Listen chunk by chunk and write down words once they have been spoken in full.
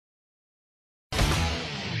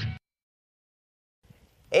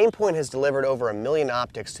Aimpoint has delivered over 1 million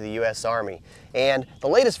optics to the U.S. Army, and the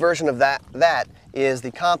latest version of that is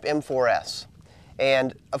the CompM4s.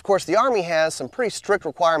 And of course, the Army has some pretty strict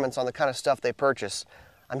requirements on the kind of stuff they purchase.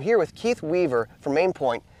 I'm here with Keith Weaver from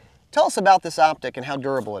Aimpoint. Tell us about this optic and how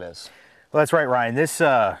durable it is. Well, that's right, Ryan. This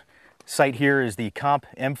sight here is the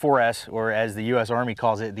CompM4s, or as the U.S. Army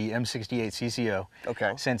calls it, the M68 CCO.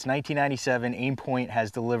 Okay. Since 1997, Aimpoint has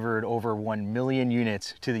delivered over 1 million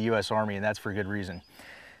units to the U.S. Army, and that's for good reason.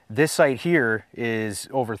 This sight here is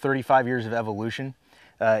over 35 years of evolution.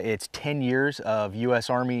 It's 10 years of U.S.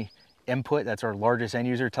 Army input. That's our largest end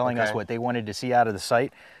user, telling us what they wanted to see out of the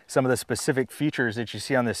sight. Some of the specific features that you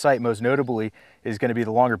see on this sight, most notably, is going to be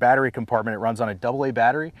the longer battery compartment. It runs on a AA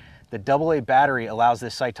battery. The AA battery allows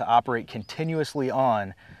this sight to operate continuously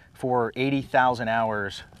on for 80,000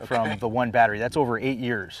 hours from the one battery. That's over 8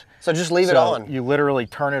 years. So just leave it on? You literally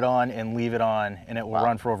turn it on and leave it on, and it will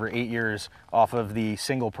run for over 8 years off of the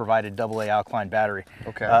single provided AA alkaline battery.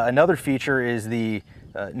 Okay. Another feature is the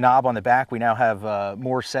knob on the back. We now have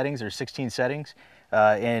more settings. There's 16 settings,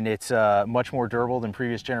 and it's much more durable than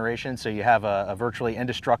previous generations. So you have a virtually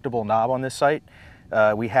indestructible knob on this sight.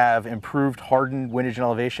 We have improved hardened windage and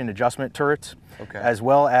elevation adjustment turrets, as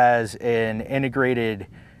well as an integrated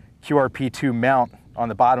QRP2 mount on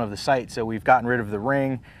the bottom of the sight. So we've gotten rid of the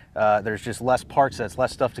ring. There's just less parts, that's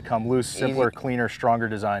less stuff to come loose, simpler, cleaner, stronger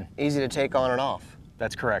design. Easy to take on and off.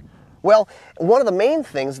 That's correct. Well, one of the main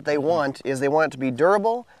things that they want is they want it to be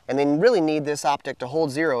durable, and they really need this optic to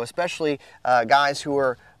hold zero, especially guys who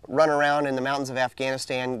are running around in the mountains of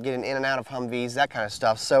Afghanistan, getting in and out of Humvees, that kind of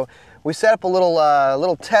stuff. So we set up a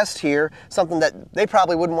little test here, something that they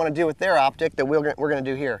probably wouldn't want to do with their optic that we're going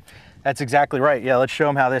to do here. That's exactly right. Yeah, let's show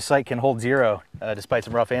them how this sight can hold zero despite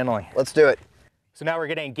some rough handling. Let's do it. So now we're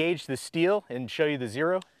going to engage the steel and show you the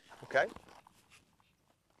zero. Okay.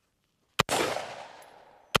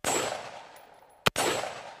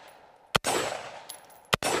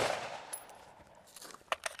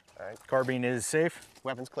 All right. Carbine is safe.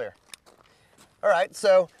 Weapon's clear. All right,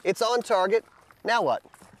 so it's on target. Now what?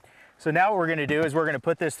 So now what we're going to do is we're going to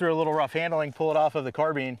put this through a little rough handling, pull it off of the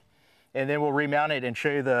carbine, and then we'll remount it and show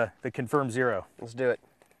you the confirmed zero. Let's do it.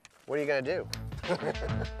 What are you going to do?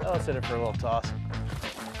 I'll set it for a little toss.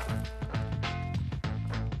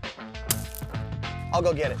 I'll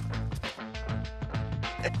go get it.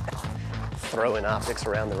 Throwing optics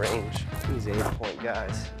around the range. These Aimpoint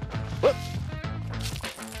guys. Whoop.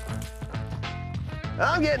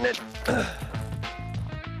 I'm getting it.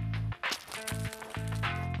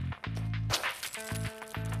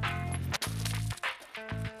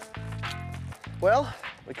 Well,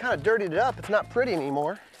 we kind of dirtied it up. It's not pretty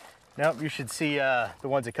anymore. Nope, you should see the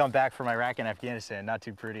ones that come back from Iraq and Afghanistan. Not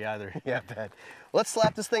too pretty either. Yeah, bad. Let's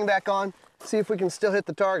slap this thing back on, see if we can still hit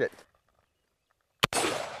the target.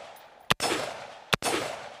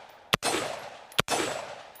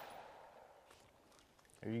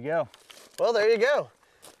 There you go. Well, there you go.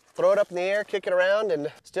 Throw it up in the air, kick it around,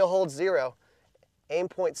 and still holds zero.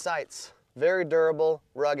 Aimpoint sights. Very durable,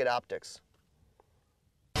 rugged optics.